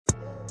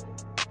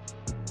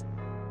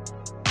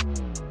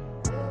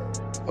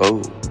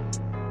Oh,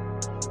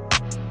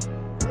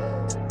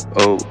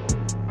 oh,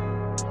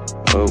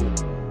 oh,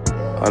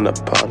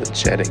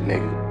 unapologetic,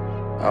 nigga.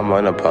 I'm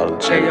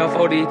unapologetic.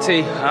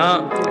 KFODT,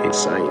 huh? Ain't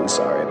saying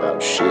sorry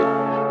about shit.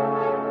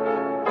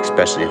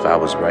 Especially if I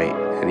was right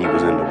and he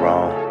was in the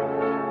wrong.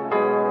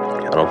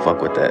 I don't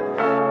fuck with that.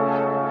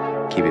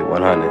 Keep it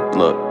 100.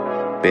 Look,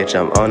 bitch,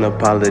 I'm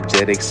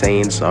unapologetic.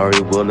 Saying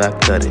sorry will not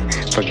cut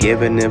it.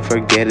 Forgiving and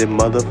forgetting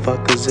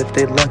motherfuckers if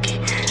they lucky.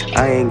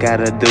 I ain't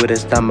gotta do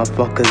this, not my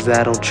fault cause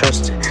I don't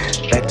trust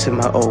it. Back to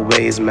my old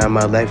ways, man,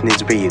 my life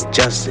needs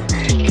readjusting.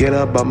 Get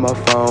up on my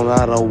phone,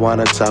 I don't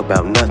wanna talk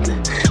about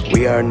nothing.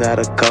 We are not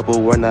a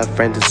couple, we're not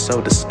friends, it's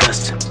so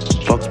disgusting.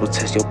 Folks will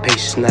test your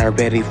patience, not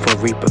ready for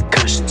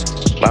repercussions.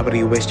 Why would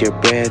you waste your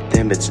breath,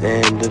 then it's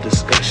in the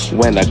discussion.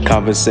 When a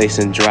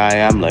conversation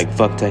dry, I'm like,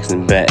 fuck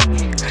texting back.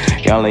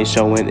 Y'all ain't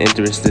showing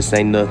interest, this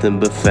ain't nothing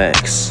but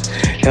facts.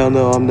 Hell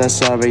no, I'm not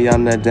sorry,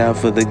 I'm not down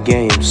for the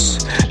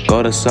games.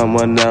 Go to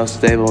someone else,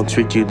 they won't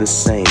treat you the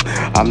same.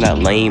 I'm not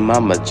lame,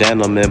 I'm a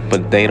gentleman,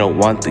 but they don't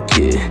want the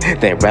kid.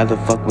 They'd rather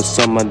fuck with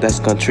someone that's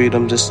gonna treat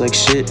them just like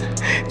shit.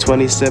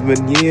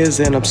 27 years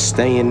and I'm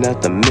staying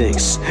out the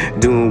mix.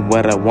 Doing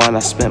what I want, I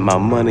spent my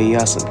money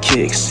on some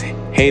kicks.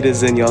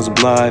 Haters in y'all's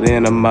blood,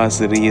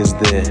 animosity is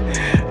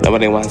there.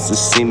 Nobody wants to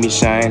see me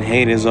shine,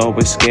 haters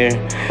always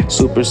scared.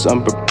 Super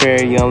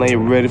unprepared, y'all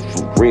ain't ready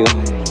for real.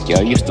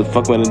 Y'all used to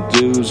fuck with the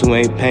dudes who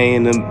ain't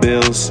paying them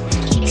bills.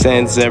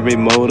 Sense every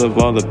motive,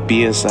 all the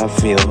BS I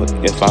feel.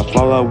 If I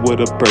fall out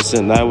with a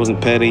person, I wasn't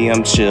petty,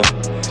 I'm chill.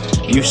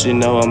 You should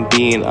know I'm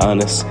being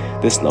honest.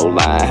 There's no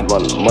lie,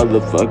 but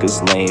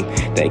motherfuckers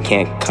lame. They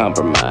can't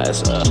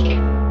compromise.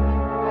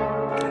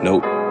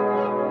 Nope.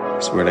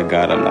 Swear to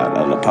God, I'm not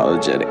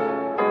unapologetic.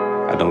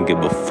 I don't give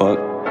a fuck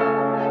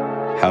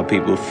how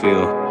people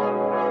feel.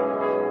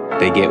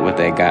 They get what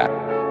they got.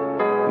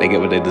 They get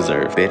what they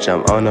deserve. Bitch,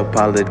 I'm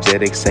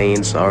unapologetic.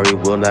 Saying sorry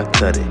will not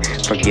cut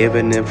it.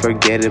 Forgiving and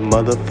forgetting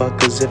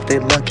motherfuckers if they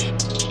lucky.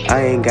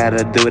 I ain't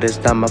gotta do this,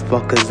 not my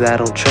fault cause I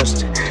don't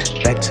trust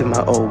it. Back to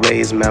my old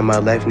ways, man, my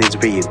life needs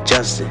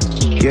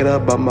readjusting. Get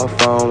up on my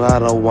phone, I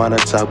don't wanna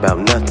talk about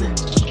nothing.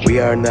 We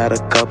are not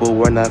a couple,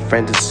 we're not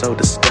friends, it's so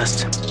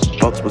disgusting.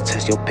 Folks will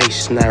test your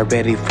patience, not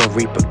ready for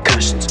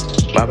repercussions.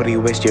 Why would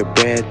you waste your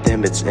breath,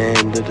 then it's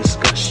in the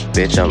discussion.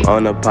 Bitch, I'm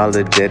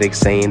unapologetic,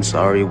 saying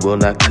sorry will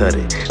not cut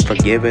it.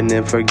 Forgiving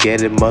and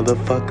forgetting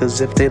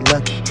motherfuckers if they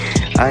lucky.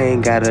 I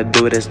ain't gotta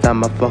do this, not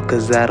my fault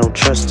cause I don't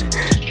trust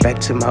it. Back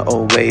to my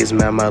old ways,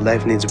 man, my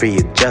life needs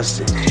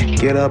readjusting.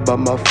 Get up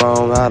on my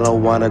phone, I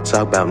don't wanna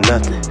talk about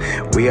nothing.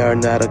 We are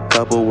not a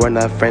couple, we're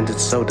not friends,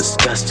 it's so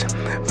disgusting.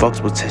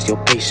 Folks will test your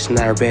patience,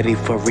 not ready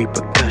for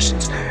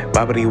repercussions.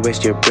 Why would you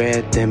waste your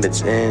breath, then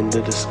it's in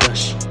the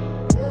discussion.